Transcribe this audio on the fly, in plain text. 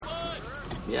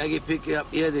Miyagi pick you up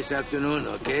here this afternoon,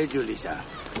 okay, Julie-san?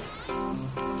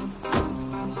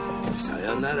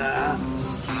 Sayonara.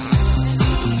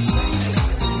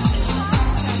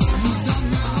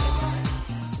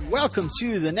 Welcome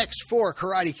to the next 4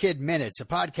 Karate Kid Minutes, a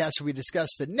podcast where we discuss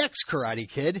the next Karate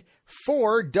Kid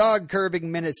 4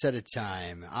 dog-curbing minutes at a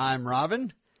time. I'm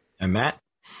Robin. I'm Matt.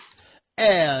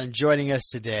 And joining us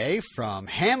today from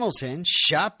Hamilton,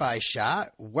 Shot by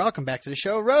Shot, welcome back to the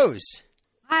show, Rose.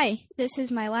 Hi, this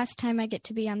is my last time I get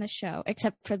to be on the show,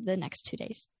 except for the next 2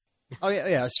 days. Oh, yeah,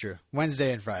 that's true.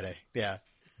 Wednesday and Friday, yeah.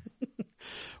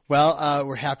 Well,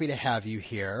 we're happy to have you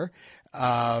here.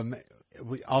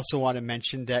 We also want to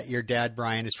mention that your dad,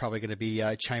 Brian, is probably going to be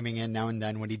chiming in now and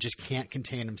then when he just can't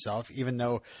contain himself, even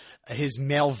though his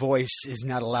male voice is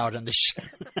not allowed on the show.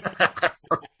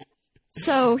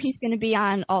 So he's going to be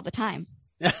on all the time.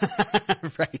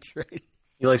 Right.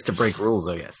 He likes to break rules,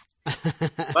 I guess.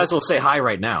 Might as well say hi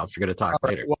right now if you're going to talk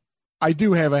later. Well, I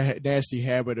do have a nasty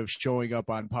habit of showing up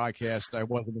on podcasts I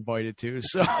wasn't invited to,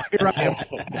 so here I am.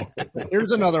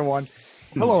 Here's another one.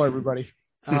 Hello, everybody.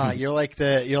 You're like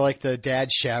the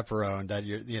dad chaperone that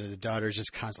the daughter's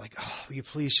just constantly like, oh, will you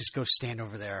please just go stand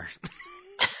over there?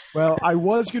 Well, I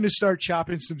was going to start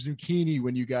chopping some zucchini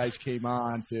when you guys came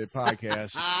on to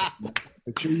podcast.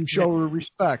 But you show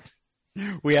respect.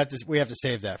 We have to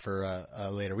save that for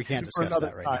later. We can't discuss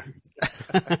that right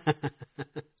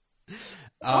now.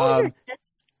 All your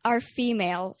kids are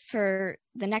female for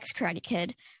the next Karate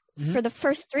Kid. Mm-hmm. For the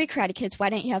first 3 Karate Kids, why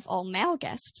don't you have all male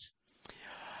guests?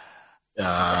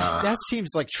 That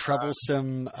seems like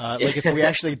troublesome. Like if we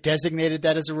actually designated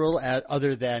that as a rule,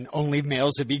 other than only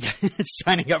males would be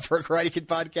signing up for a Karate Kid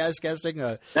podcast guesting.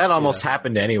 That almost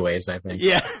happened anyways, I think.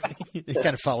 Yeah, you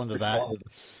kind of fall into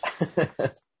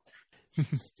that.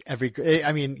 Every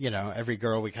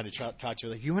girl we kind of talk to,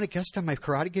 like, you want to guest on my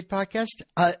Karate Kid podcast?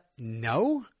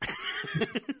 No.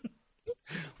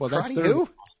 Well, that's Karate who?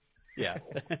 Yeah.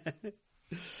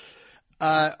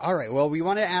 All right. Well, we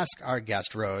want to ask our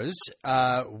guest, Rose,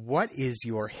 what is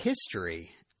your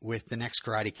history with the next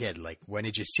Karate Kid? Like, when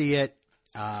did you see it?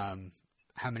 How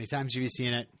many times have you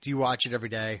seen it? Do you watch it every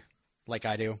day like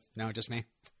I do? No, just me?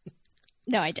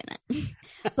 No, I didn't.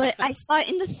 But I saw it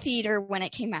in the theater when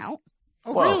it came out.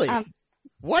 Oh, really?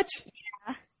 What?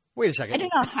 Yeah. Wait a second. I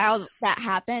don't know how that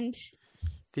happened.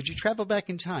 Did you travel back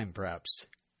in time, perhaps?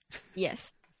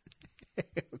 Yes.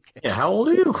 Okay. Yeah, how old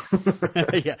are you?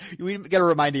 Yeah, we got to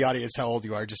remind the audience how old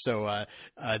you are, just so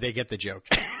they get the joke.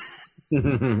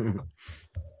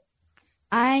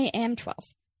 I am 12.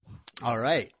 All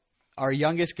right, our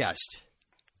youngest guest.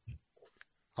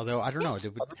 Although I don't know,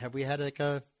 have we had like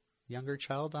a younger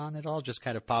child on at all? Just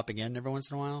kind of popping in every once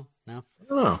in a while. No.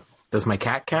 Oh, does my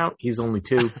cat count? He's only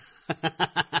 2.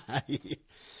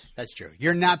 That's true.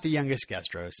 You're not the youngest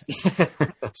guest, Rose.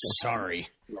 Sorry.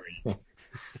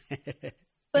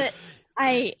 But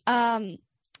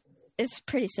it's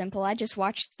pretty simple. I just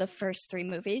watched the first 3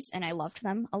 movies and I loved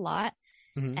them a lot.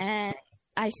 Mm-hmm. And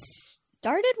I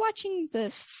started watching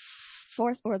the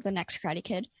 4th or the next Karate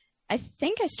Kid. I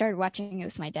think I started watching it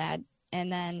with my dad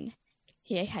and then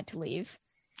he had to leave.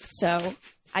 So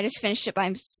I just finished it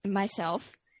by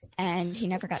myself and he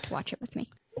never got to watch it with me.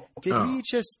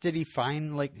 Did he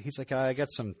find, like, he's like, I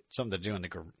got something to do in the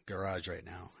garage right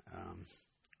now.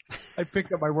 I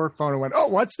picked up my work phone and went, oh,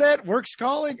 what's that? Work's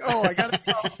calling? Oh, I got to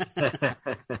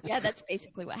go. Yeah, that's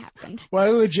basically what happened. Well,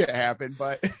 it legit happened,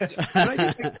 but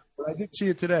I did see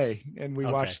it today, and we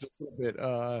watched it a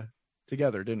little bit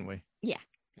together, didn't we? Yeah.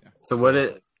 So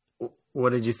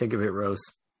what did you think of it, Rose?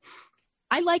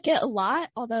 I like it a lot,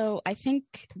 although I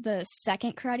think the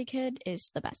second Karate Kid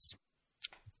is the best.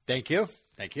 Thank you.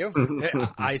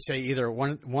 I say either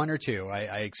one or 2.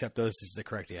 I accept those as the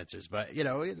correct answers. But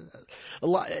a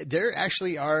lot. There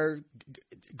actually are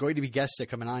going to be guests that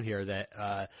coming on here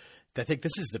that think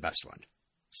this is the best one.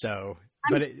 So,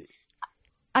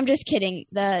 I'm just kidding.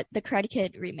 The Karate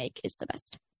Kid remake is the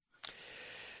best.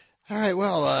 All right.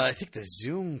 Well, I think the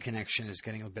Zoom connection is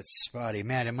getting a bit spotty.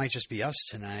 Man, it might just be us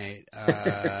tonight.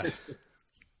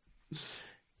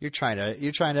 You're trying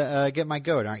to get my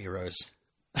goat, aren't you, Rose?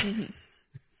 Mm-hmm.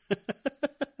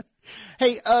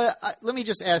 Hey, let me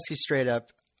just ask you straight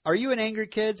up. Are you an angry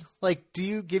kid? Like, do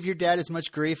you give your dad as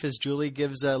much grief as Julie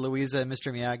gives Louisa and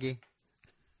Mr. Miyagi?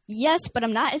 Yes, but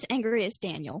I'm not as angry as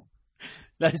Daniel.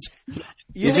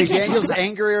 You think Daniel's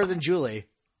angrier than Julie?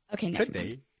 Okay, no. Could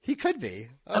be. He could be.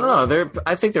 I don't know.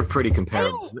 I think they're pretty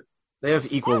comparable. They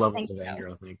have equal levels of anger,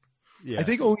 I think. Yeah. I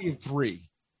think only in 3.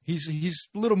 He's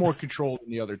a little more controlled than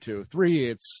the other 2.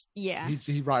 3,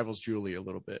 he rivals Julie a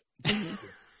little bit.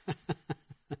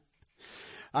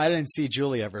 I didn't see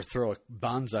Julie ever throw a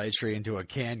bonsai tree into a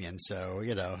canyon, so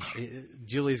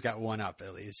Julie's got one up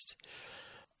at least.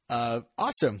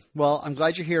 Awesome. Well, I'm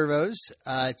glad you're here, Rose.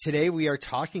 Today we are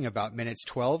talking about minutes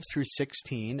 12 through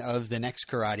 16 of The Next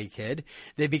Karate Kid.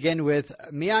 They begin with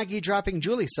Miyagi dropping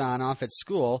Julie-san off at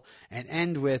school and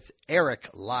end with Eric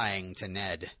lying to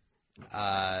Ned.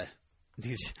 I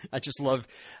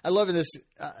love in this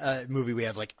movie we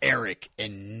have like Eric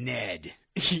and Ned.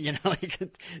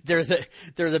 They're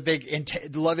the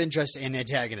big love interest and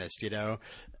antagonist.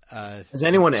 Has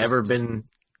anyone ever been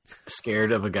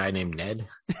scared of a guy named Ned?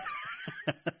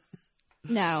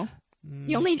 No.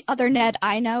 The only other Ned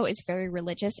I know is very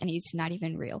religious, and he's not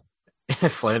even real.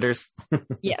 Flanders.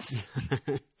 Yes.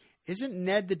 Isn't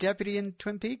Ned the deputy in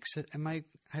Twin Peaks? I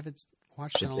haven't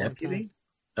watched it in a long time.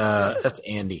 That's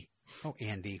Andy. Oh,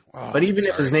 Andy. Oh, but even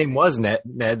if his name was Ned,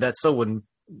 that still wouldn't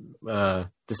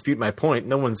dispute my point.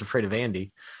 No one's afraid of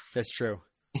Andy. That's true.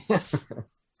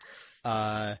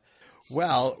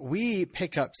 Well, we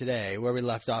pick up today where we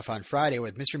left off on Friday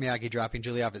with Mr. Miyagi dropping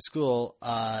Julie off at school.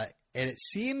 And it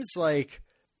seems like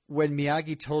when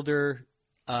Miyagi told her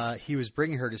he was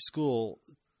bringing her to school,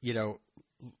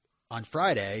 on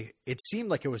Friday, it seemed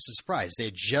like it was a surprise. They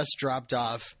had just dropped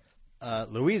off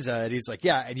Louisa, and he's like,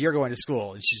 yeah, and you're going to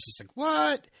school. And she's just like,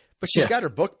 what? But she's got her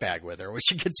book bag with her when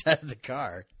she gets out of the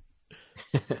car.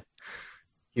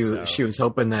 She was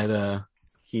hoping that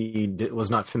he was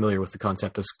not familiar with the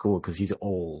concept of school because he's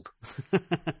old.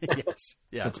 Yes.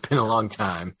 Yeah. It's been a long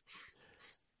time.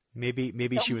 Maybe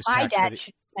she was my packed. dad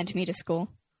should send me to school.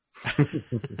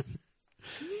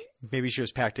 Maybe she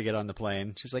was packed to get on the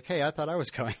plane. She's like, hey, I thought I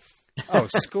was going. Oh,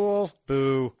 school?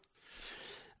 Boo.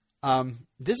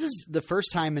 This is the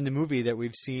first time in the movie that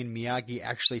we've seen Miyagi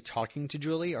actually talking to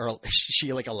Julie, or she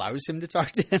allows him to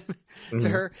talk to him, to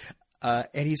her.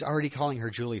 And he's already calling her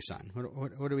Julie-san.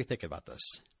 What do we think about this?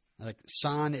 Like,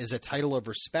 san is a title of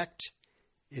respect.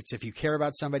 It's if you care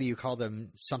about somebody, you call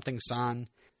them something san.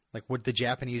 Like, would the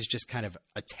Japanese just kind of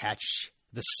attach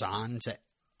the san to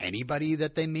anybody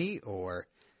that they meet, or?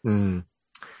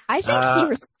 I think he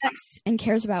respects and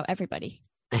cares about everybody.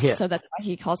 Yeah. So that's why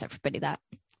he calls everybody that.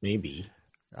 Maybe.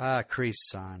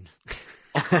 Kreese-san.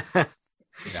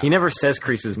 He never says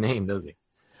Kreese's name, does he?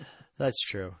 That's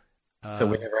true. So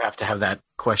we never have to have that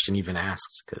question even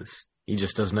asked because he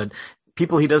just doesn't.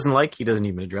 People he doesn't like, he doesn't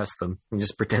even address them. He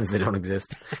just pretends they don't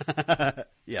exist.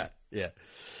 Yeah.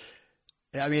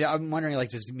 I mean, I'm wondering, like,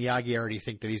 does Miyagi already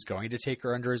think that he's going to take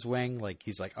her under his wing? Like,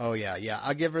 he's like, oh, yeah,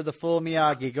 I'll give her the full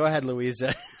Miyagi. Go ahead,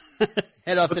 Louisa.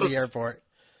 Head off to the airport.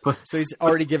 So he's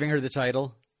already giving her the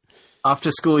title. Off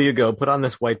to school you go. Put on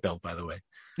this white belt, by the way.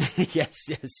 Yes.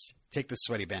 Take the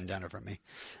sweaty bandana from me.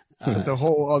 The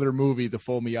whole other movie, The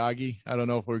Full Miyagi. I don't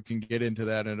know if we can get into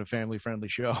that in a family-friendly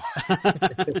show.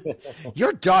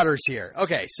 Your daughter's here.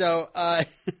 Okay, so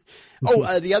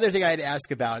the other thing I had to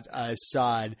ask about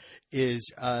San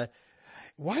is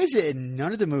why is it in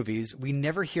none of the movies we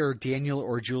never hear Daniel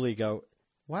or Julie go,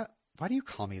 "What? Why do you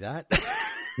call me that?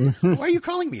 Why are you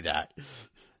calling me that?"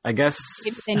 I guess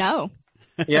Maybe they know.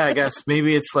 Yeah, I guess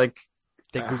maybe it's like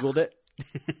they Googled it.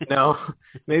 No,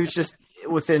 maybe it's just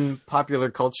within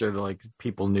popular culture that like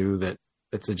people knew that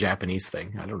it's a Japanese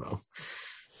thing. I don't know.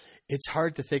 It's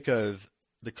hard to think of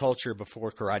the culture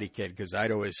before Karate Kid because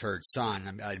I'd always heard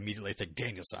san. I'd immediately think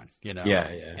Daniel-san, Yeah.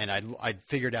 And I'd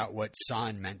figured out what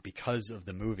san meant because of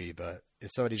the movie. But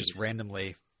if somebody just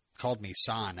randomly called me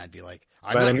san, I'd be like,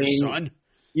 I'm not your son.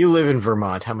 You live in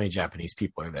Vermont. How many Japanese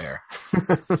people are there?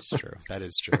 That's true. That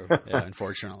is true. Yeah,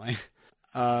 unfortunately.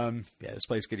 This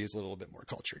place could use a little bit more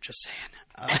culture, just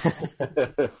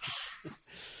saying.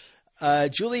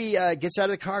 Julie gets out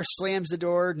of the car, slams the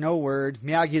door, no word.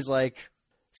 Miyagi's like,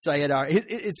 sayonara.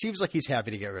 It seems like he's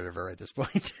happy to get rid of her at this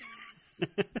point.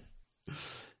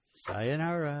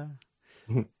 Sayonara.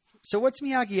 So what's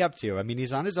Miyagi up to? I mean,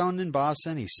 he's on his own in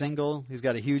Boston. He's single. He's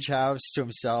got a huge house to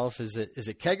himself. Is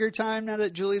it kegger time now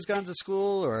that Julie's gone to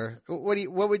school, or what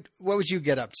would you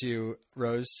get up to,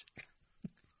 Rose?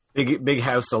 Big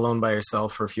house alone by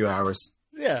yourself for a few hours.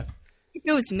 Yeah. If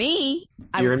it was me,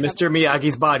 you're in Mr.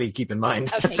 Miyagi's body. Keep in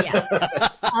mind. Okay, yeah.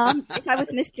 If I was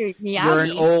Mr. Miyagi, you're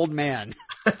an old man.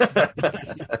 Well,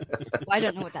 I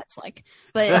don't know what that's like,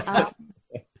 but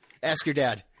ask your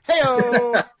dad.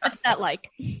 Hey-o! What's that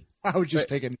like? I would just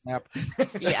take a nap.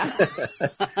 Yeah.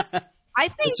 I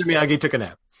think Mr. Miyagi took a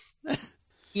nap.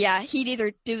 Yeah, he'd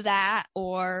either do that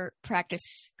or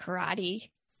practice karate.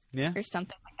 Yeah. Or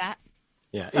something like that.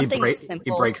 Yeah, Something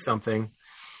he breaks something.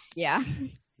 Yeah.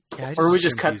 Yeah, or we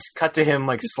just cut to him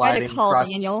like sliding call across.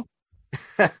 Daniel.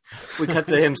 We cut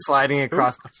to him sliding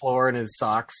across the floor in his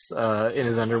socks, in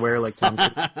his underwear, like Tom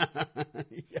Cruise.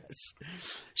 Yes.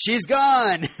 She's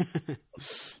gone.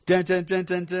 Dun, dun, dun,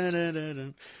 dun, dun,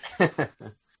 dun,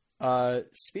 dun.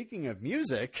 Speaking of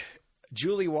music,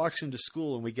 Julie walks into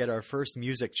school and we get our first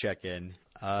music check-in.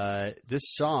 This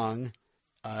song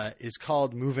is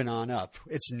called Moving On Up.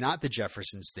 It's not the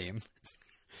Jeffersons theme.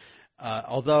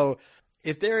 Although,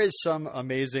 if there is some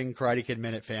amazing Karate Kid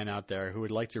Minute fan out there who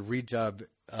would like to redub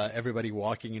everybody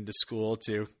walking into school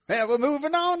to, hey, we're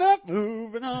moving on up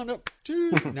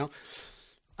to, no.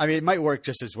 I mean, it might work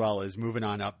just as well as Moving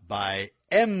On Up by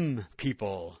M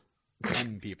People.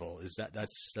 M People is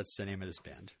that's the name of this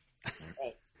band.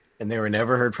 And they were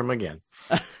never heard from again.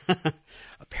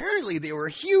 Apparently, they were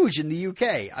huge in the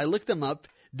UK. I looked them up.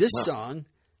 This song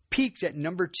peaked at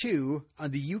number 2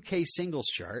 on the UK singles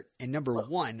chart and number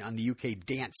 1 on the UK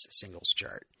dance singles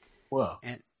chart. Whoa.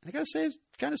 And I gotta say, it's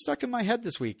kind of stuck in my head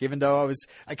this week, even though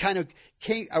I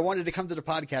wanted to come to the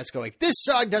podcast going, this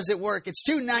song doesn't work. It's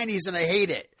too 90s and I hate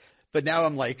it. But now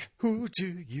I'm like, who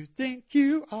do you think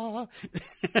you are?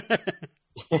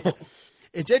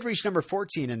 It did reach number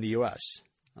 14 in the US.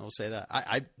 I will say that.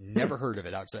 I've never heard of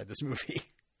it outside this movie.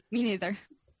 Me neither.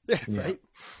 Yeah, right?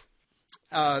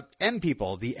 M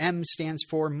People. The M stands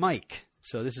for Mike.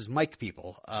 So this is Mike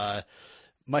People.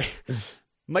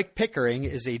 Mike Pickering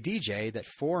is a DJ that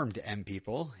formed M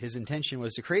People. His intention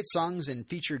was to create songs and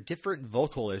feature different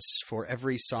vocalists for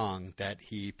every song that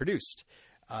he produced.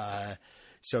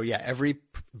 So yeah, every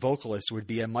vocalist would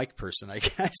be a Mike person, I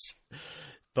guess.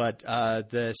 But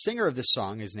the singer of this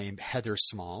song is named Heather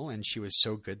Small, and she was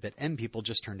so good that M People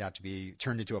just turned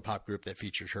into a pop group that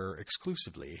featured her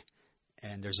exclusively.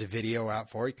 And there's a video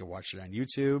out for it. You can watch it on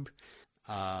YouTube.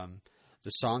 The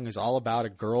song is all about a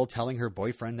girl telling her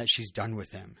boyfriend that she's done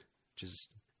with him, which is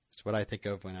what I think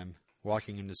of when I'm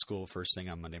walking into school first thing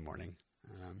on Monday morning.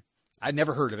 I'd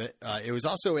never heard of it. It was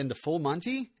also in The Full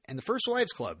Monty and The First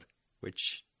Wives Club,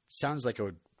 which sounds like it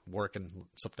would work in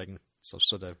some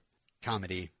sort of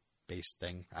comedy-based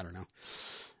thing. I don't know.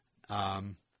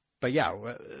 But yeah,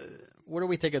 what do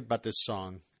we think about this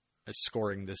song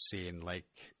scoring this scene? Like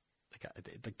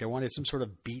they wanted some sort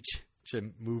of beat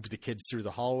to move the kids through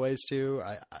the hallways to.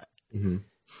 I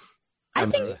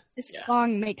think this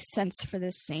song makes sense for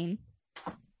this scene.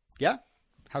 Yeah?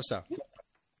 How so?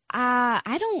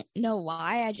 I don't know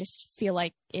why. I just feel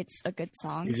like it's a good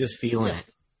song. You just feel it.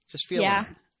 Just feeling it.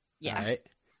 Yeah. All right.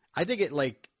 I think it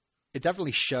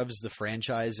definitely shoves the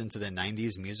franchise into the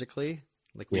 90s musically.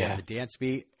 Like we have the dance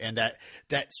beat and that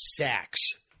sax,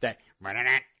 that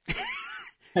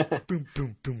boom,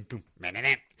 boom, boom, boom.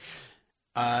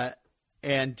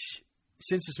 And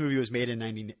since this movie was made in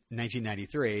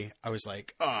 1993, I was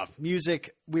like, oh,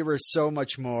 music, we were so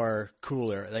much more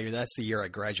cooler. Like, that's the year I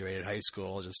graduated high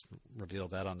school. I'll just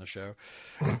revealed that on the show.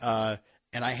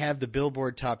 And I have the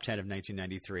Billboard Top 10 of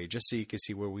 1993, just so you can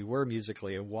see where we were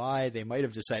musically and why they might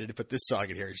have decided to put this song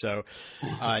in here. So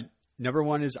number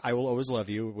 1 is I Will Always Love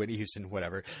You, Whitney Houston,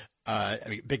 whatever. I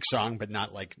mean, big song, but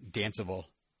not like danceable.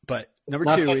 But number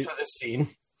 2 for this scene.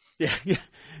 Yeah.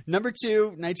 Number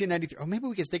 2, 1993. Oh, maybe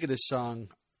we can think of this song.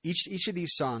 Each of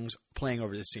these songs playing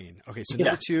over the scene. Okay, so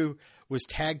number 2 was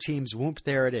Tag Team's Whoop,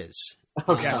 There It Is.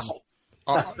 Yes.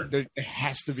 It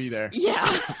has to be there. Yeah.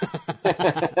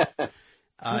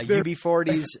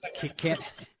 UB40's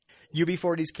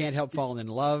Can't Help Falling in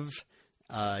Love.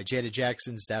 Janet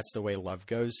Jackson's That's the Way Love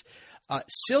Goes.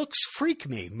 Silk's Freak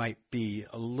Me might be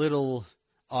a little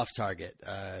off target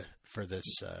for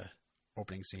this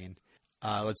opening scene.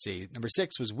 Let's see. Number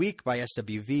 6 was Weak by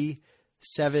SWV.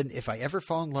 7, If I Ever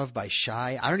Fall in Love by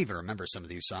Shy. I don't even remember some of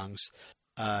these songs.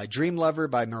 Dream Lover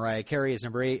by Mariah Carey is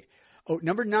number 8. Oh,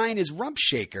 number 9 is Rump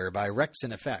Shaker by Rex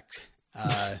and Effect.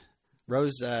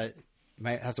 Rose,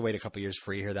 might have to wait a couple years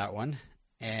before you hear that one.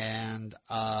 And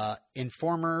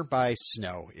Informer by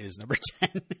Snow is number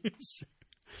 10.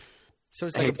 So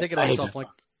it's like I'm thinking to myself, like,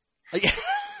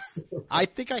 I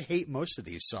think I hate most of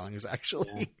these songs,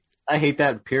 actually. Yeah. I hate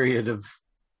that period of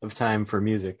time for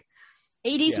music.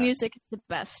 80s music is the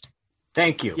best.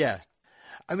 Thank you. Yeah.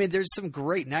 I mean, there's some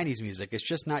great 90s music. It's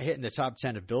just not hitting the top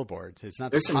 10 of Billboard. It's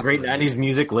not. There's some great 90s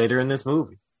music later in this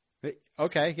movie.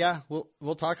 Okay, yeah,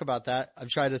 we'll talk about that. I'm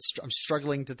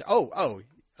struggling to.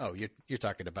 You're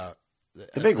talking about the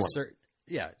big one.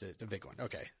 The big one.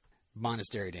 Okay,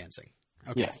 Monastery Dancing.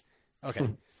 Okay, yes. Okay.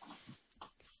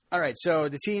 All right, so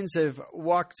the teens have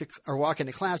walking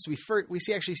to class. We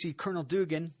actually see Colonel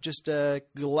Dugan just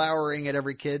glowering at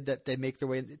every kid that they make their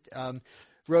way.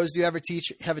 Rose, do you ever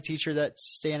have a teacher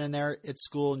that's standing there at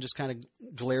school and just kind of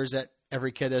glares at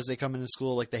every kid as they come into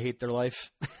school like they hate their life?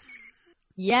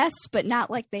 Yes, but not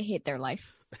like they hate their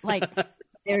life. Like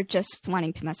they're just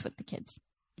wanting to mess with the kids.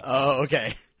 Oh,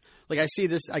 okay. Like I see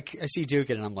this, I see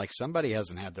Dugan, and I'm like, somebody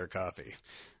hasn't had their coffee.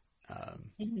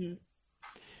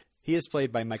 He is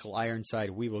played by Michael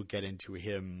Ironside. We will get into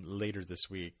him later this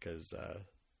week because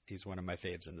he's one of my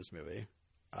faves in this movie.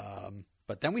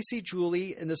 But then we see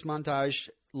Julie in this montage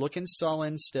looking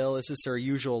sullen still. This is her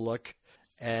usual look.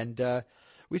 And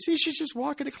we see she's just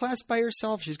walking to class by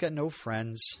herself. She's got no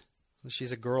friends.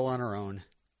 She's a girl on her own.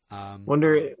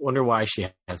 Wonder why she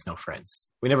has no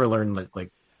friends. We never learned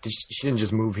like she didn't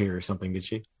just move here or something, did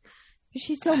she?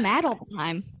 She's so mad all the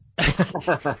time.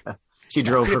 She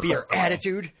drove her. Could it be her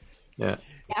attitude? Yeah.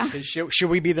 Should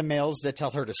we be the males that tell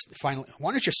her to finally?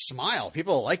 Why don't you smile?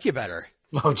 People will like you better.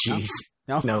 Oh, jeez.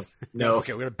 No.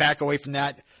 Okay, we're gonna back away from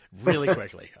that really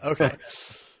quickly. Okay.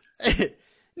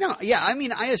 No, yeah. I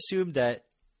mean, I assumed that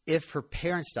if her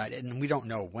parents died, and we don't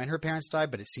know when her parents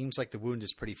died, but it seems like the wound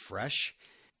is pretty fresh.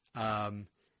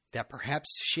 That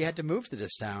perhaps she had to move to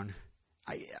this town.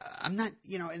 I'm not,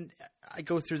 and I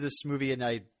go through this movie and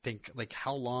I think, like,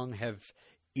 how long have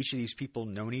each of these people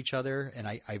known each other? And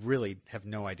I really have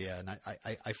no idea. And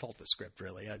I fault the script,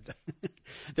 really.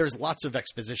 There's lots of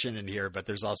exposition in here, but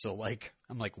there's also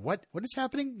I'm like, what is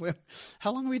happening?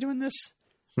 How long are we doing this?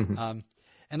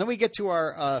 And then we get to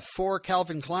our 4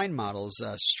 Calvin Klein models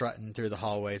strutting through the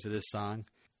hallways of this song.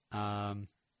 And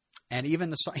even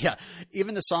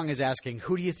the song is asking,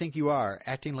 who do you think you are?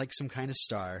 Acting like some kind of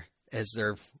star, as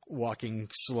they're walking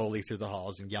slowly through the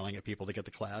halls and yelling at people to get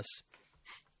to class.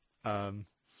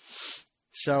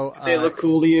 So they look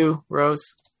cool to you, Rose?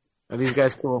 Are these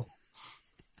guys cool?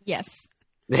 Yes.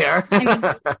 They are? I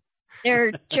mean,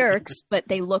 they're jerks, but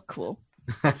they look cool.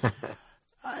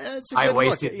 That's a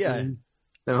high-waisted, yeah.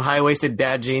 Them high-waisted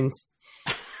dad jeans.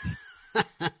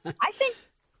 I think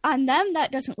on them,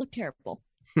 that doesn't look terrible.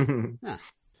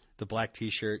 The black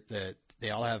T-shirt, they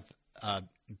all have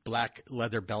black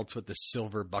leather belts with the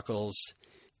silver buckles.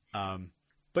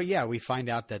 But yeah, we find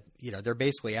out that they're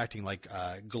basically acting like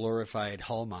glorified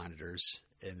hall monitors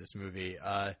in this movie.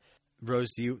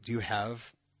 Rose, do you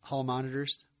have hall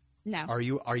monitors? No. Are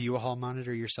you a hall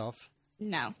monitor yourself?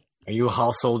 No. Are you a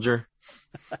hall soldier?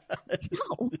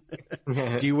 No.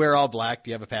 Do you wear all black? Do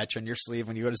you have a patch on your sleeve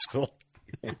when you go to school?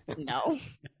 No.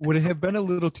 Would it have been a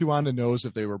little too on the nose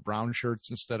if they were brown shirts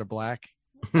instead of black?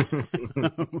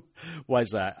 Why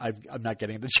is that? I'm not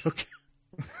getting the joke.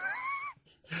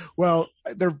 Well,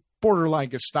 they're borderline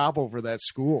Gestapo for that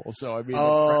school, so I mean,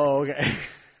 okay.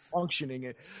 Functioning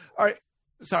it. All right.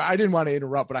 Sorry, I didn't want to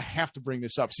interrupt, but I have to bring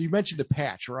this up. So you mentioned the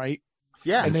patch, right?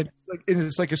 Yeah. And then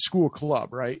it's like a school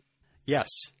club, right? Yes.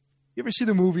 You ever see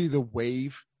the movie The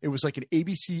Wave? It was like an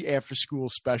ABC after school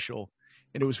special,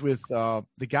 and it was with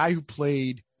the guy who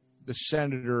played the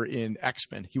senator in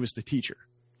X-Men. He was the teacher,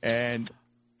 and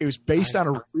it was based on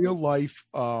a real life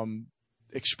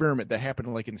experiment that happened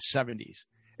in the 70s.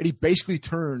 And he basically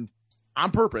turned on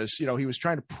purpose. He was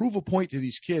trying to prove a point to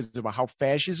these kids about how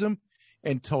fascism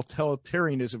and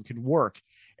totalitarianism can work.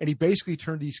 And he basically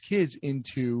turned these kids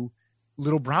into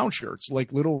little brown shirts,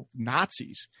 like little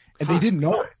Nazis. And they didn't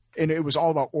know it. And it was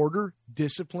all about order,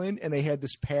 discipline. And they had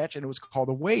this patch, and it was called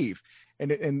a wave.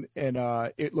 And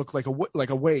it looked like a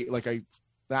wave,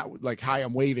 not like hi,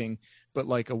 I'm waving, but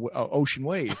like a ocean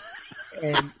wave.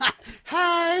 And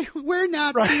hi, we're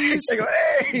Nazis. Right. They go,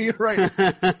 hey, right.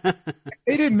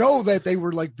 They didn't know that they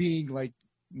were being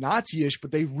Nazi-ish,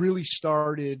 but they really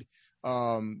started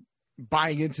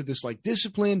buying into this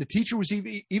discipline. The teacher was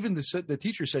even the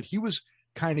teacher said he was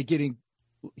kind of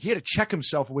he had to check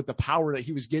himself with the power that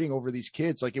he was getting over these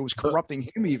kids. It was corrupting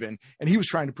him even, and he was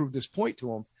trying to prove this point to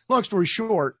them. Long story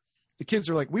short, the kids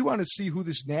are we want to see who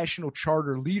this national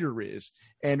charter leader is.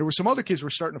 And there were some other kids who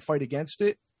were starting to fight against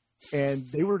it, and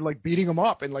they were beating him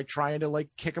up and trying to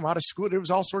kick him out of school. There was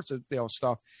all sorts of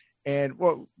stuff. And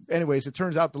well, anyways, it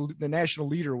turns out the national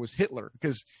leader was Hitler,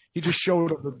 because he just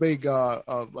showed up a big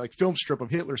film strip of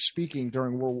Hitler speaking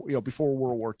during before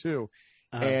World War II.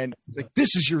 And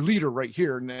this is your leader right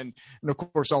here. And of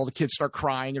course, all the kids start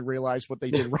crying and realize what they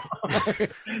did wrong.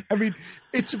 I mean,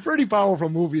 it's a pretty powerful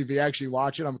movie if you actually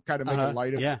watch it. I'm kind of making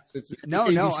light of it. It's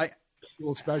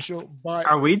school special. But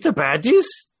are we the baddies?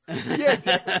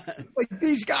 Yeah,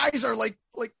 these guys are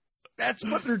that's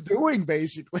what they're doing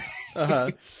basically.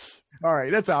 All right,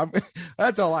 that's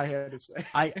all I had to say.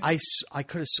 I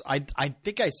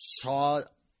think I saw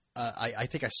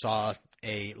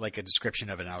a description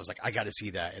of it, and I was like, I got to see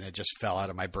that, and it just fell out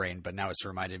of my brain. But now it's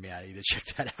reminded me I need to check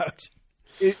that out.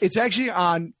 It's actually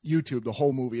on YouTube, the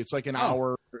whole movie. It's an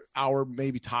hour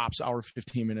maybe tops, hour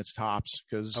 15 minutes tops.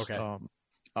 Because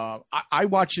I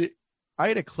watch it. I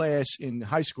had a class in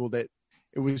high school that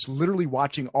it was literally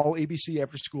watching all ABC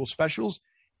after school specials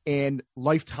and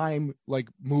Lifetime like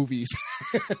movies.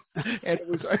 And it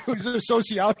was a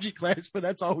sociology class, but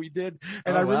that's all we did.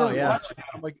 And I remember watching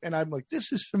it. I'm like,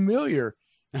 this is familiar.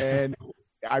 And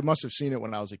I must have seen it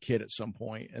when I was a kid at some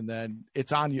point. And then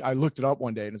it's on. I looked it up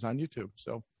one day and it's on YouTube.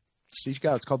 So see,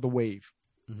 it's called The Wave.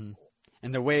 Mm-hmm.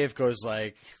 And the wave goes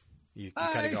like, you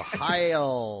kind of go,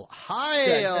 Heil.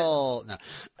 No.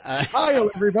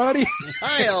 Heil, everybody.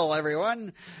 Heil,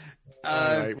 everyone.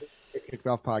 All right. Kicked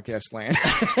off podcast land.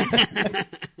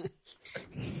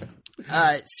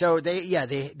 So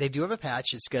they do have a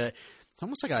patch. It's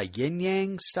almost like a yin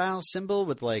yang style symbol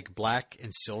with like black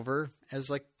and silver as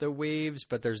like the waves,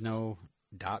 but there's no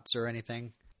dots or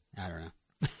anything. I don't know.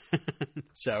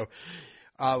 So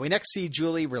we next see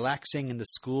Julie relaxing in the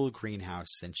school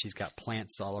greenhouse, and she's got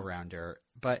plants all around her.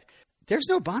 But there's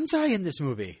no bonsai in this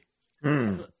movie,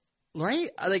 right?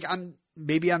 Like I'm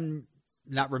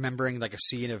not remembering like a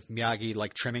scene of Miyagi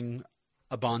like trimming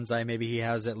a bonsai. Maybe he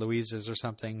has at Louise's or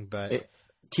something. But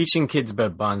teaching kids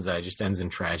about bonsai just ends in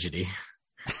tragedy,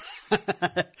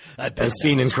 as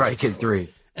seen in Karate Kid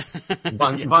 3.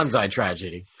 Bonsai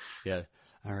tragedy. Yeah.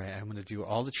 All right, I'm going to do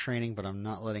all the training, but I'm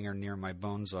not letting her near my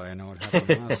bonsai. I know what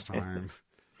happened last time.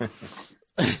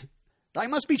 I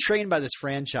must be trained by this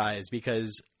franchise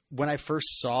because when I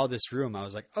first saw this room, I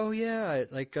was like, oh, yeah,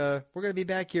 like we're going to be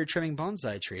back here trimming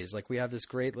bonsai trees. Like we have this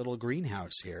great little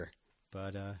greenhouse here,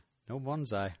 but no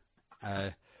bonsai.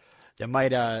 That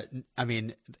might, I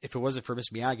mean, if it wasn't for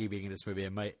Miss Miyagi being in this movie,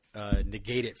 it might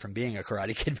negate it from being a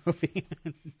Karate Kid movie.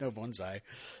 No bonsai.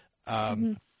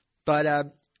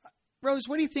 But Rose,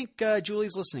 what do you think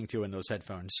Julie's listening to in those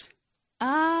headphones?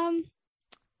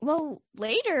 Well,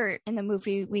 later in the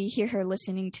movie, we hear her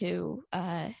listening to,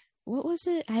 what was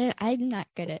it? I'm not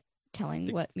good at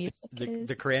telling what music it is.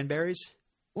 The Cranberries?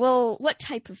 Well, what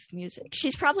type of music?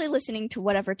 She's probably listening to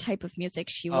whatever type of music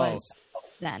she was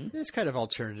then. It's kind of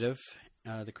alternative,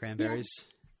 the Cranberries.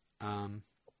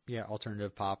 Yeah,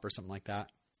 alternative pop or something like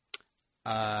that.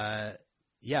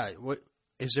 What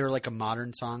is there like a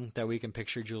modern song that we can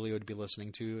picture Julie would be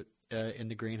listening to in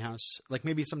the greenhouse? Like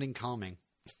maybe something calming.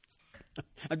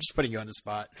 I'm just putting you on the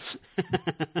spot.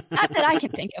 Not that I can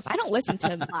think of. I don't listen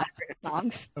to modern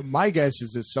songs. My guess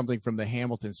is it's something from the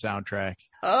Hamilton soundtrack.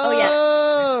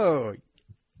 Oh, yeah.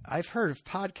 I've heard of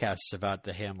podcasts about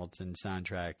the Hamilton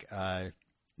soundtrack.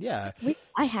 Yeah.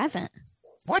 I haven't.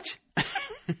 What?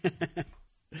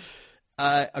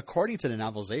 According to the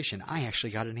novelization, I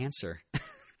actually got an answer.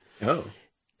 Oh.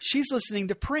 She's listening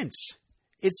to Prince.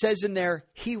 It says in there,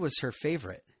 he was her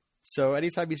favorite. So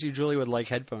anytime you see Julie with like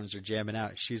headphones or jamming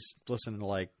out, she's listening to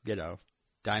like,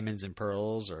 Diamonds and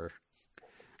Pearls or,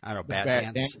 I don't know,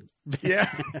 Bat Dance.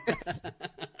 Yeah.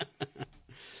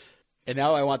 And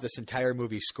now I want this entire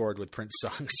movie scored with Prince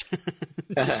songs,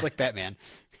 just like Batman.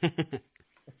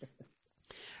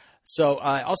 So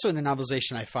also in the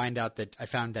novelization, I found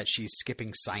that she's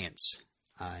skipping science,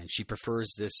 and she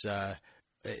prefers this.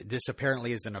 This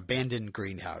apparently is an abandoned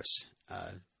greenhouse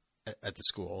at the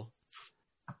school.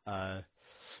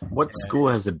 What school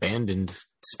has abandoned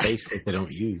space that they don't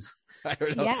use? I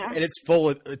don't know. Yeah. And it's full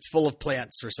of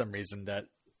plants for some reason.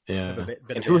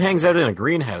 And who hangs out in a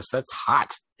greenhouse? That's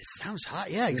hot. It sounds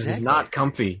hot. Yeah, exactly. Not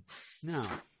comfy. No.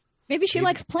 Maybe she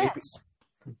likes plants.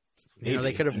 Maybe.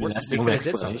 They could have worked. They could have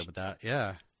did something with that.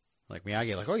 Yeah. Like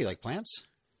Miyagi, like, oh, you like plants?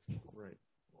 Right.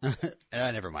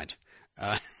 Never mind.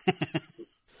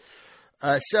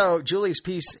 So Julie's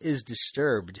peace is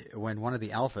disturbed when one of the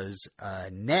alphas,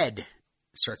 Ned,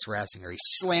 starts harassing her. He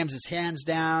slams his hands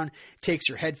down, takes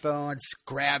her headphones,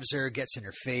 grabs her, gets in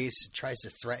her face, and tries to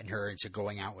threaten her into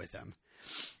going out with him.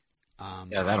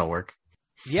 Yeah, that'll work.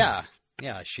 Yeah.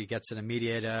 She gets an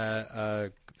immediate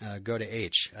go to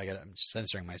H. I'm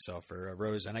censoring myself for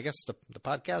Rose, and I guess the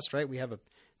podcast, right? We have a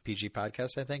PG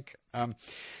podcast, I think.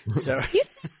 So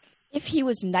if he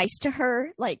was nice to her,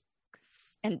 like,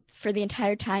 and for the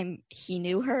entire time he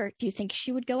knew her, do you think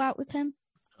she would go out with him?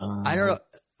 I don't know.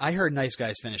 I heard nice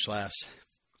guys finish last.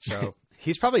 So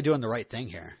he's probably doing the right thing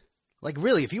here. Like,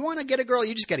 really, if you want to get a girl,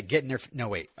 you just got to get in there. No,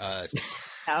 wait.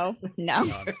 No.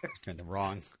 Turned them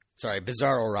wrong. Sorry,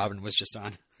 Bizarro Robin was just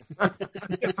on.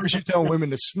 First you're telling women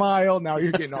to smile. Now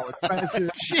you're getting all expensive.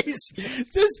 Jeez.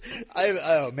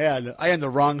 Oh, man. I am the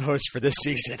wrong host for this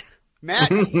season. Matt,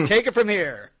 take it from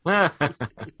here.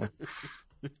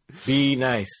 Be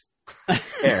nice.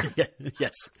 There.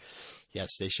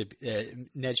 Yes, they should.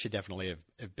 Ned should definitely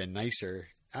have been nicer.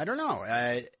 I don't know.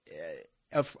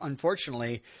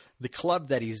 Unfortunately, the club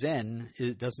that he's in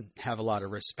doesn't have a lot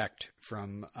of respect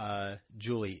from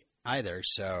Julie either.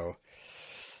 So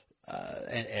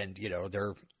and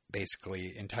they're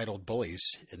basically entitled bullies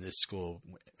in this school,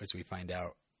 as we find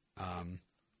out.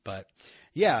 But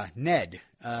yeah, Ned.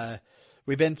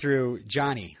 We've been through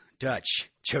Johnny, Dutch,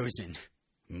 Chosen,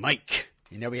 Mike,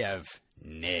 and now we have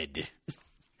Ned.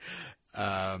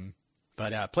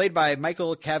 But played by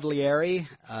Michael Cavalieri,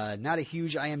 not a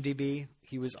huge IMDb.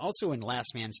 He was also in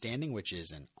Last Man Standing, which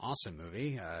is an awesome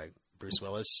movie. Bruce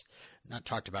Willis, not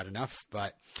talked about enough,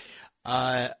 but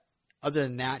other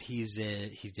than that, he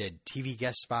did TV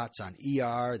guest spots on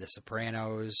ER, The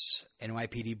Sopranos,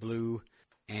 NYPD Blue,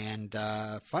 and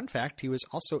fun fact, he was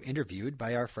also interviewed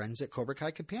by our friends at Cobra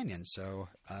Kai Companion. So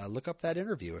look up that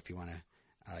interview if you want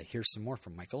to hear some more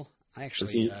from Michael. I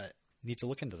actually need to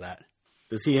look into that.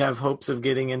 Does he have hopes of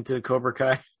getting into Cobra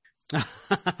Kai?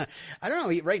 I don't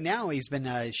know. Right now, he's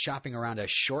been shopping around a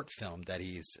short film that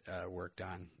he's worked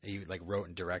on. He wrote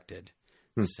and directed.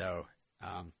 So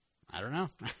I don't know.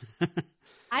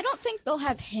 I don't think they'll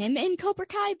have him in Cobra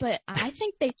Kai, but I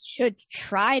think they should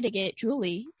try to get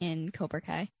Julie in Cobra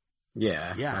Kai.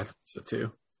 Yeah, I think so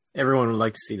too. Everyone would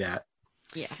like to see that.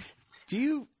 Yeah.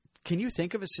 Can you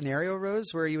think of a scenario,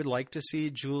 Rose, where you would like to see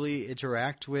Julie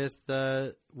interact with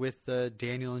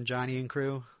Daniel and Johnny and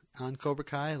crew on Cobra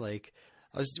Kai? We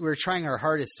were trying our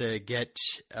hardest to get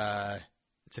to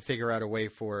figure out a way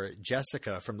for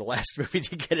Jessica from the last movie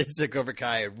to get into Cobra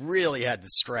Kai. It really had to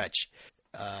stretch.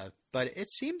 But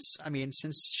it seems,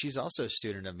 since she's also a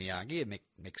student of Miyagi, it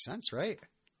makes sense, right?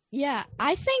 Yeah,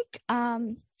 I think,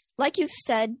 like you've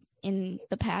said in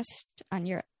the past on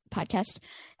your podcast,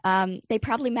 they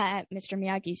probably met at Mr.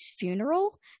 Miyagi's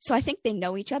funeral. So I think they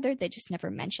know each other. They just never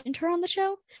mentioned her on the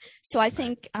show. So I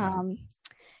think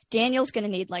Daniel's going to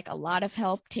need a lot of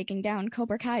help taking down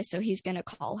Cobra Kai. So he's going to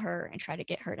call her and try to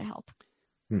get her to help.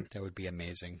 That would be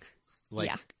amazing.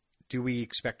 Do we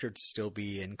expect her to still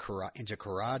be into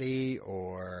karate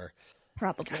or?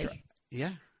 Probably.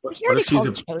 Yeah. What if she's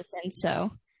Chosen,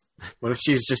 so. What if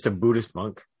she's just a Buddhist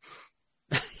monk?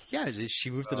 Yeah, did she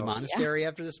move to the monastery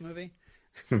after this movie?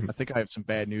 I think I have some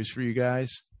bad news for you guys.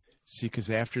 See, because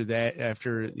after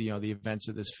the events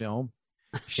of this film,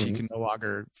 she can no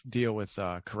longer deal with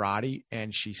karate,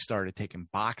 and she started taking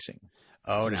boxing.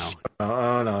 Oh no!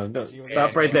 Oh no!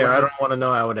 Stop right there. I don't want to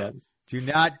know how it ends. Do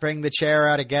not bring the chair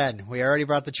out again. We already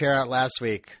brought the chair out last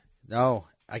week. No,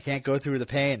 I can't go through the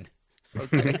pain.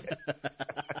 Okay.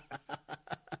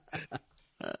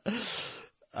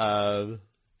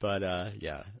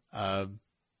 Yeah. $1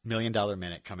 Million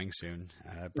Minute coming soon.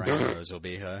 Brian Rose will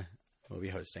be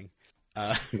hosting.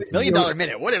 $1 Million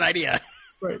Minute. What an idea!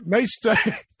 Right.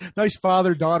 Nice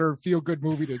father-daughter feel-good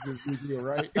movie to review,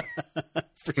 right?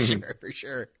 For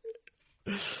sure.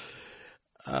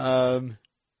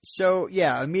 So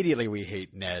yeah, immediately we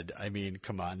hate Ned.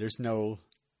 Come on. There's no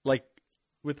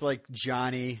with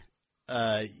Johnny.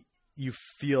 You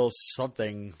feel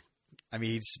something.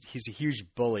 He's a huge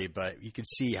bully, but you can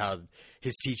see how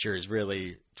his teacher has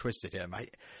really twisted him.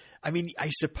 I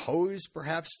suppose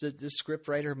perhaps the script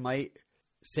writer might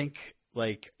think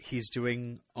he's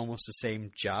doing almost the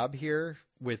same job here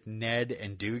with Ned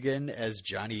and Dugan as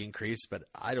Johnny and Kreese, but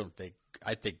I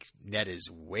think Ned is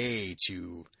way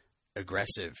too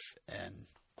aggressive and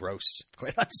gross,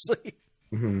 quite honestly.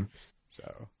 Mm-hmm.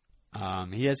 So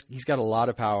he's got a lot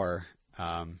of power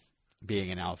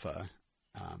being an alpha.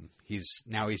 He's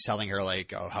telling her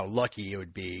how lucky it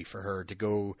would be for her to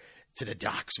go to the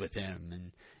docks with him,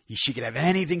 and she could have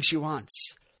anything she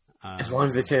wants as long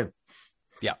as it's him.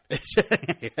 Yeah,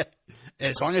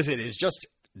 as long as it is just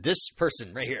this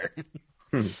person right here.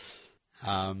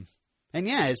 And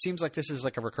yeah, it seems like this is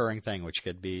a recurring thing, which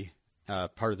could be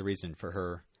part of the reason for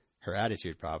her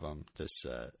attitude problem. This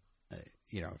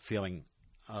feeling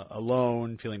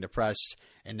alone, feeling depressed,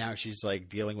 and now she's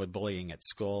dealing with bullying at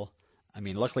school.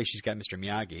 Luckily she's got Mr.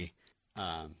 Miyagi.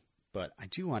 But I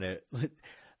do want to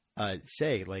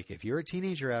say, if you're a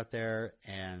teenager out there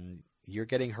and you're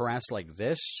getting harassed like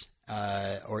this,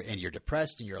 and you're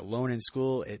depressed and you're alone in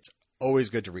school, it's always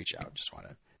good to reach out. Just want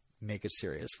to make it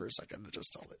serious for a second to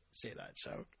just say that.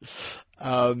 So,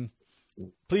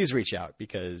 please reach out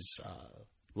because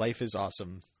life is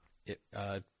awesome.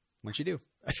 Once you do,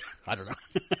 I don't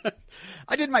know.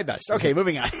 I did my best. Okay,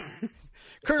 moving on.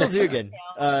 Colonel Dugan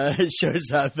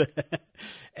shows up,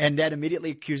 and Ned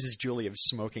immediately accuses Julie of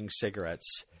smoking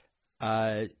cigarettes.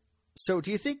 So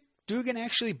do you think Dugan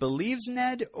actually believes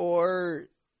Ned, or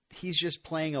he's just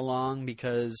playing along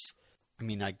because,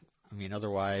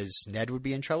 otherwise Ned would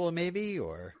be in trouble maybe,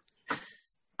 or?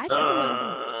 I think a little bit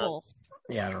of both.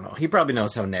 Yeah, I don't know. He probably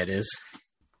knows how Ned is.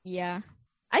 Yeah.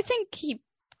 I think he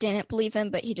didn't believe him,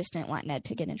 but he just didn't want Ned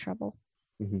to get in trouble.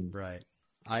 Mm-hmm. Right.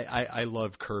 I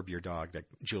love curb your dog that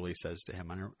Julie says to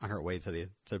him on her way to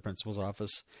the principal's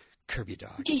office. Curb your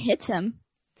dog. She hits him.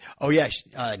 Oh yeah,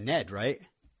 Ned, right?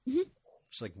 Mm-hmm.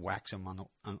 She like whacks him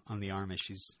on the arm as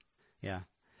she's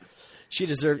he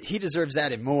deserves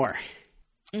that and more.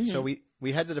 Mm-hmm. So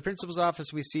we head to the principal's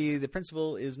office. We see the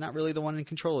principal is not really the one in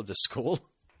control of the school.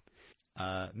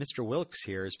 Mr. Wilkes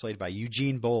here is played by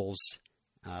Eugene Bowles.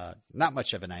 Not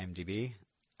much of an IMDb,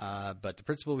 but the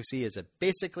principal we see is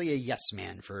basically a yes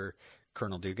man for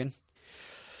Colonel Dugan.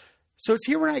 So it's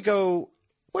here where I go,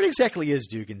 what exactly is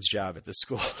Dugan's job at the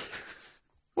school?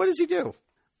 What does he do?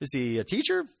 Is he a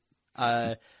teacher?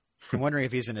 I'm wondering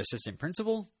if he's an assistant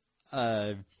principal.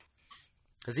 Does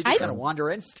he just kind of wander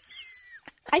in?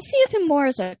 I see him more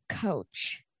as a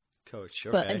coach. Coach,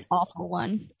 okay. But an awful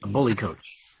one. A bully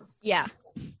coach. Yeah.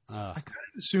 I kind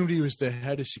of assumed he was the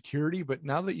head of security, but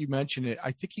now that you mention it,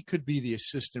 I think he could be the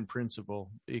assistant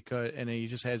principal and he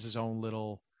just has his own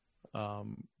little,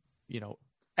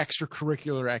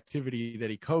 extracurricular activity that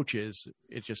he coaches.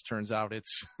 It just turns out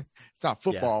it's not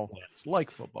football. Yeah. It's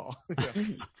like football.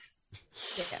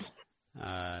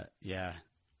 Yeah.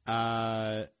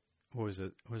 What was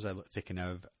it? What was I thinking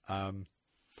of?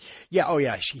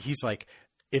 He's like,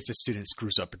 if the student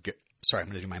screws up again. Sorry, I'm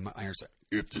going to do my iron.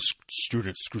 If the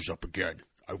student screws up again,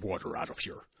 I want her out of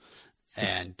here.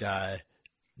 And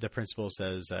the principal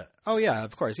says, oh, yeah,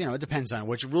 of course. It depends on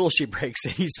which rule she breaks.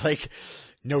 And he's like,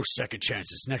 no second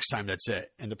chances. Next time, that's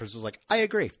it. And the principal's like, I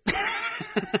agree.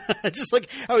 Just like,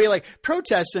 he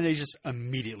protests and he just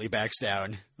immediately backs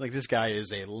down. Like, this guy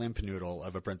is a limp noodle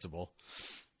of a principal.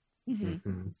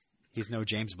 Mm-hmm. He's no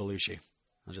James Belushi.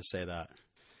 I'll just say that.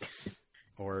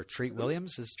 Or Treat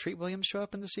Williams. Does Treat Williams show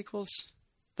up in the sequels?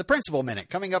 The Principal Minute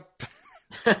coming up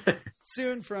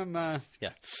soon from, Well,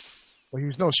 he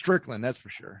was no Strickland, that's for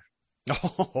sure.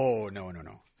 Oh, no.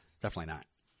 Definitely not.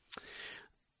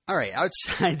 All right.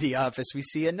 Outside the office, we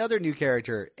see another new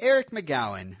character, Eric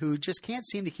McGowan, who just can't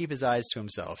seem to keep his eyes to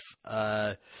himself.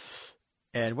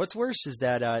 And what's worse is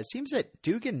that it seems that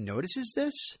Dugan notices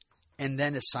this and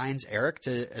then assigns Eric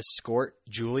to escort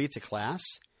Julie to class.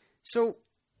 So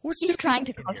he's trying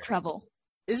to cause trouble.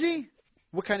 Is he?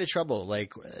 What kind of trouble?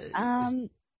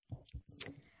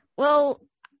 Well,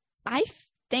 I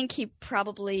think he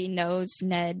probably knows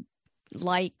Ned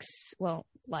likes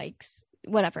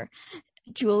whatever,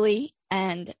 Julie,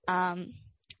 and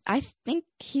I think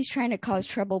he's trying to cause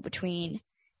trouble between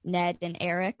Ned and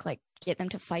Eric, like get them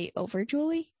to fight over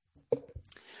Julie.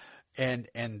 And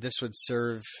this would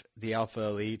serve the Alpha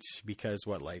Elite because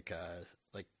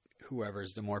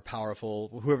whoever's the more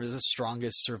powerful, whoever's the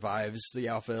strongest survives the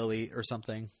Alpha Elite or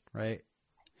something, right?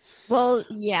 Well,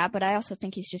 yeah, but I also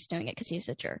think he's just doing it because he's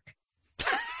a jerk.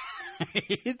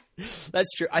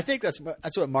 That's true. I think that's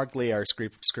what Mark Lee, our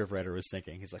scriptwriter, was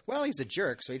thinking. He's like, well, he's a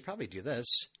jerk, so he'd probably do this.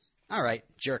 All right,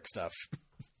 jerk stuff.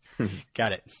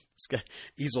 Got it. It's got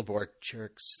easel board,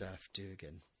 jerk stuff,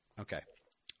 Dugan. Okay.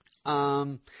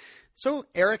 So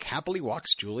Eric happily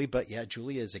walks Julie, but yeah,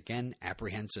 Julie is again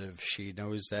apprehensive. She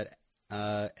knows that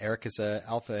Eric is a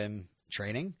alpha in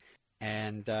training,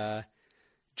 and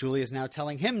Julie is now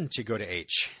telling him to go to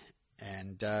H.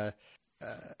 And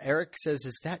Eric says,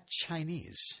 "Is that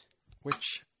Chinese?"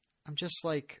 Which I'm just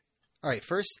like, all right.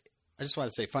 First, I just want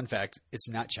to say, fun fact: it's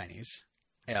not Chinese.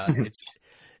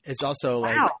 It's also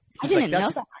like, wow, I didn't know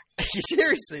that.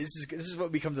 Seriously, this is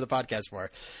what we come to the podcast for.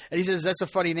 And he says, that's a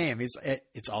funny name.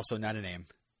 It's also not a name.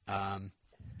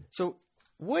 So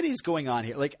what is going on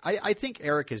here? Like, I think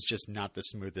Eric is just not the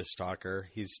smoothest talker.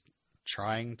 He's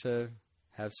trying to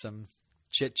have some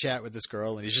chit chat with this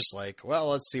girl. And he's just like, well,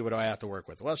 let's see. What do I have to work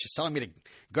with? Well, she's telling me to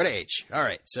go to H. All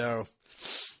right. So,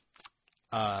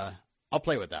 I'll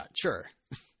play with that. Sure.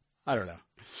 I don't know.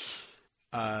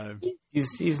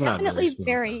 He's not definitely really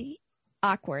very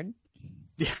awkward.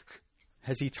 Yeah.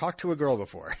 Has he talked to a girl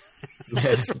before?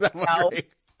 No.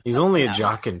 He's only a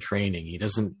jock in training. He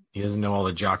doesn't know all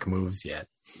the jock moves yet.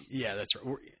 Yeah, that's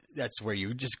right. That's where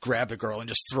you just grab the girl and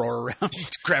just throw her around,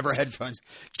 grab her headphones.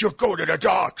 You go to the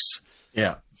docks.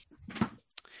 Yeah.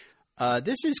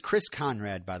 This is Chris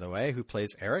Conrad, by the way, who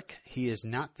plays Eric. He is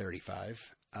not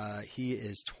 35. He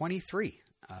is 23.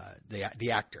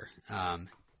 The actor.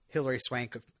 Hilary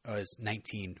Swank was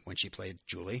 19 when she played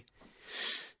Julie.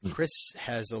 Chris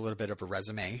has a little bit of a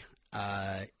resume.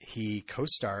 He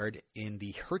co-starred in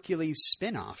the Hercules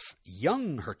spinoff,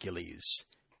 Young Hercules,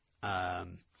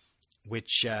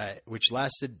 which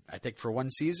lasted, I think, for one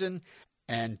season.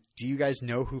 And do you guys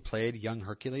know who played Young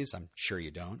Hercules? I'm sure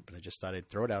you don't, but I just thought I'd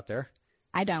throw it out there.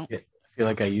 I don't. I feel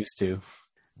like I used to.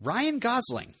 Ryan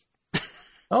Gosling.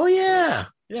 Oh, yeah.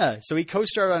 Yeah, so he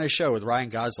co-starred on a show with Ryan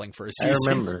Gosling for a season. I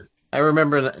remember. I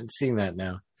remember seeing that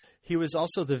now. He was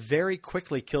also the very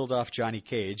quickly killed off Johnny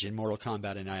Cage in Mortal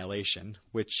Kombat Annihilation,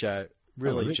 which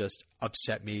really just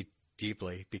upset me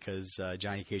deeply because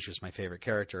Johnny Cage was my favorite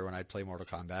character when I'd play Mortal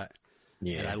Kombat.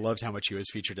 Yeah. And I loved how much he was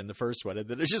featured in the first one. And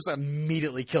then it was just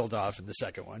immediately killed off in the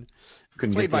second one.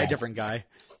 Played by a different guy.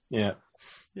 Yeah.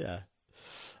 Yeah.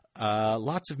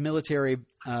 Lots of military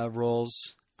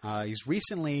roles. He's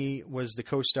recently was the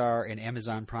co-star in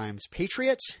Amazon Prime's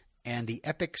Patriot and the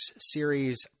Epix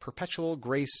series Perpetual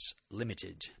Grace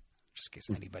Limited. Just in case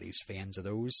anybody's fans of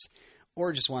those.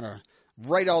 Or just want to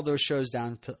write all those shows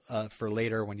down for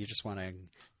later when you just want to,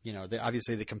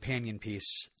 obviously the companion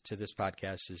piece to this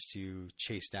podcast is to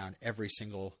chase down every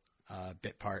single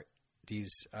bit part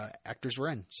these actors were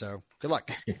in. So good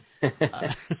luck.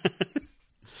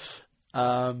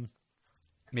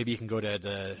 Maybe you can go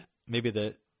to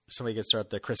somebody could start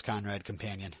the Chris Conrad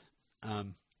companion.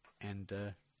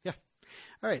 Yeah.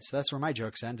 All right. So that's where my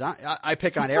jokes end. I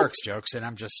pick on Eric's jokes and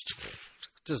I'm just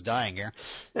dying here.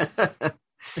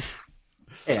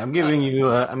 Hey, I'm giving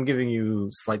you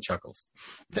slight chuckles.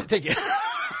 Thank you.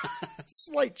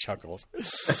 Slight chuckles.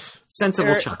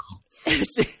 Sensible chuckle.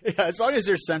 Yeah, as long as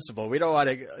they're sensible. We don't want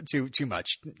too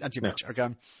much. Not too much. Okay.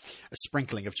 A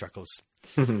sprinkling of chuckles.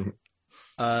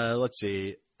 Let's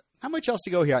see. How much else to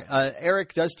go here?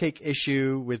 Eric does take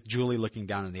issue with Julie looking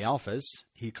down on the Alphas.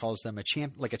 He calls them a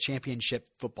championship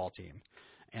football team,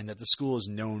 and that the school is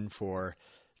known for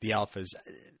the Alphas.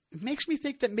 It makes me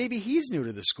think that maybe he's new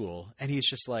to the school, and he's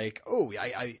just like, oh,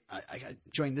 I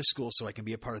joined this school so I can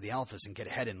be a part of the Alphas and get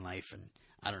ahead in life, and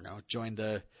I don't know, join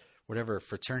the whatever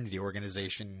fraternity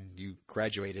organization you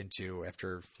graduate into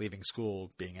after leaving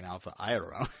school being an Alpha. I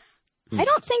don't know. I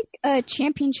don't think a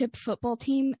championship football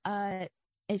team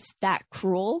is that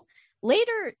cruel.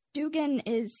 Later, Dugan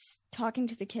is talking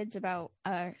to the kids about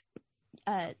oh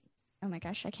my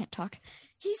gosh, I can't talk.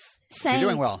 He's saying you're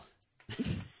doing well.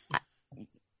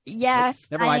 Yeah.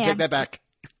 Never mind, take that back.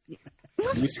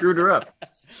 You screwed her up.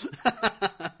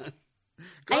 I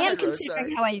am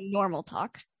considering how I normal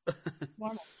talk.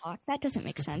 Normal talk. That doesn't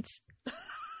make sense.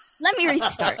 Let me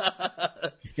restart.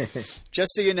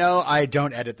 Just so you know, I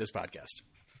don't edit this podcast.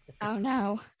 Oh,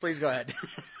 no. Please go ahead.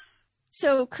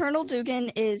 So Colonel Dugan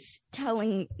is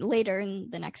telling later in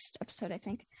the next episode, I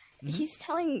think, he's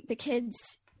telling the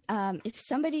kids if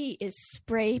somebody is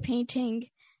spray painting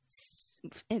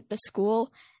at the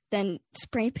school, then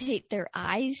spray paint their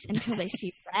eyes until they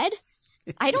see red.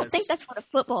 I don't think that's what a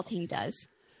football team does.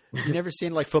 You never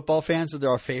seen like football fans with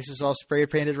their faces all spray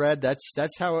painted red?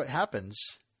 That's how it happens.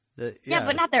 Yeah,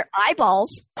 but not their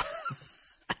eyeballs.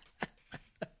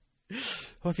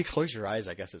 Well, if you close your eyes,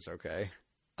 I guess it's okay.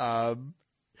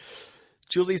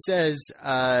 Julie says,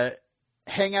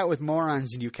 hang out with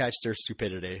morons and you catch their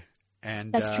stupidity.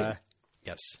 And that's true.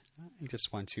 Yes, I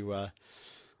just want to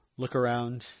look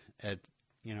around at,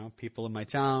 people in my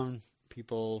town,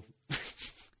 people,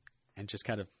 and just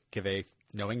kind of give a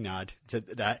knowing nod to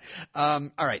that. All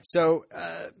right. So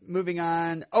moving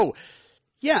on. Oh,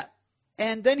 yeah.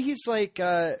 And then he's like,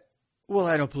 well,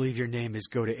 I don't believe your name is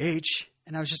Go to H.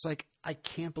 And I was just like, I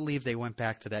can't believe they went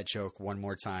back to that joke one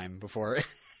more time before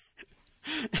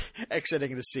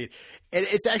exiting the scene. And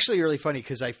it's actually really funny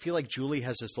because I feel like Julie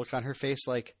has this look on her face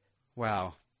like,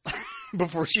 wow,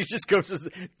 before she just goes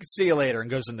to see you later and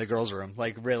goes in the girls' room.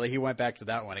 Like, really, he went back to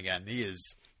that one again. He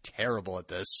is terrible at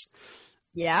this.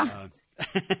 Yeah.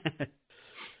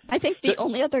 I think the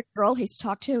only other girl he's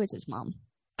talked to is his mom.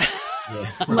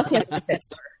 Yeah. Unless he has a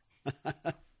sister.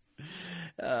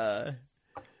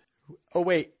 Oh,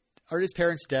 wait. Are his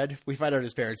parents dead? We find out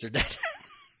his parents are dead.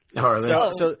 Are they?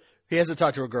 So he hasn't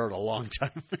talked to a girl in a long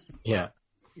time. Yeah.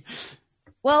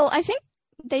 Well, I think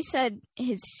they said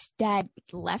his dad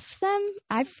left them.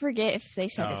 I forget if they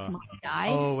said his mom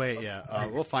died. Oh, wait, yeah.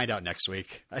 We'll find out next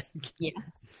week. Yeah.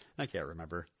 I can't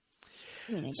remember.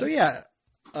 So, yeah.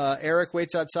 Eric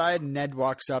waits outside, and Ned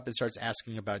walks up and starts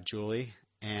asking about Julie.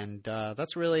 And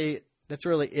that's really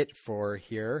it for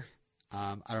here.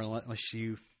 I don't know unless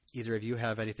either of you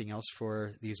have anything else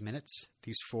for these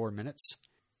 4 minutes.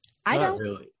 I Not don't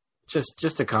really.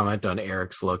 Just to comment on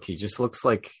Eric's look, he just looks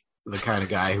like the kind of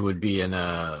guy who would be in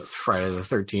a Friday the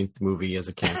 13th movie as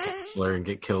a camp counselor and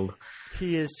get killed.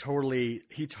 He totally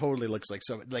looks like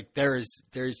so. Like there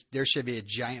should be a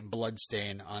giant blood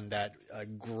stain on that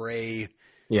gray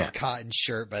cotton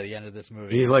shirt by the end of this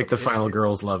movie. He's like the final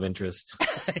girl's love interest.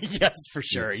 Yes, for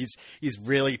sure. He's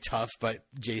really tough, but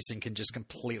Jason can just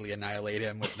completely annihilate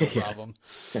him with no problem.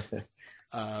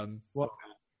 Well,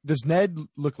 does Ned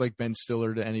look like Ben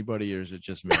Stiller to anybody, or is it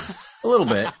just me? A little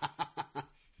bit.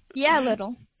 Yeah, a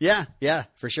little. Yeah,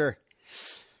 for sure.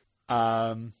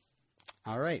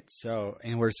 All right. So,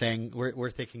 and we're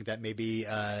thinking that maybe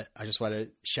I just want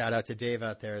to shout out to Dave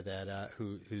out there that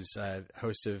who's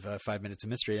host of 5 Minutes of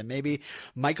Mystery, that maybe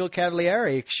Michael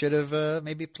Cavalieri should have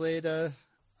maybe played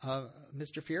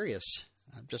Mr. Furious.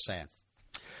 I'm just saying.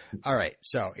 All right.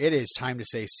 So it is time to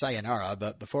say sayonara,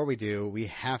 but before we do, we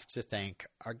have to thank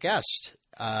our guest,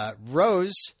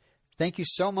 Rose. Thank you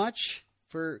so much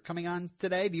for coming on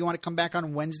today. Do you want to come back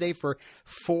on Wednesday for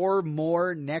 4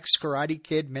 more Next Karate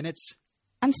Kid minutes?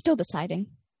 I'm still deciding,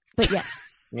 but yes.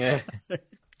 Yeah.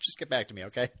 Just get back to me,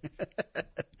 okay?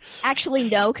 Actually,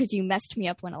 no, because you messed me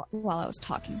up while I was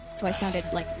talking, so I sounded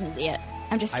like an idiot.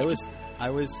 I'm just kidding. I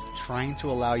was trying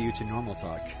to allow you to normal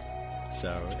talk. So,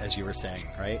 as you were saying,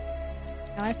 right?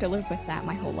 Now I have to live with that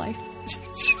my whole life.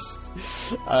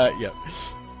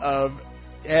 Yeah.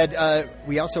 And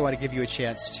we also want to give you a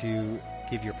chance to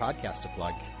give your podcast a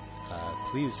plug.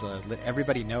 Please let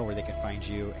everybody know where they can find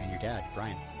you and your dad,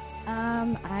 Brian.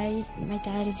 My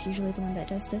dad is usually the one that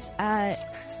does this.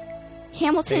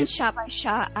 Hamilton Shot by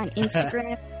Shot on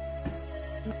Instagram.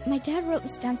 My dad wrote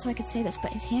this down so I could say this,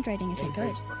 but his handwriting isn't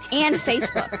good. And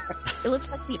Facebook. It looks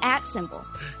like the @ symbol.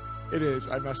 It is.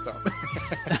 I messed up.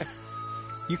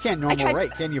 You can't normal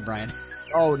write, can you, Brian?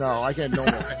 Oh, no. I can't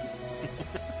normal write.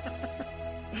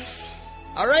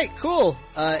 All right, cool.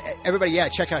 Everybody,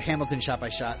 check out Hamilton Shot by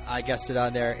Shot. I guessed it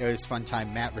on there. It was a fun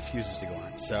time. Matt refuses to go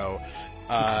on. So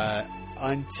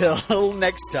until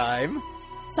next time.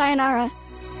 Sayonara.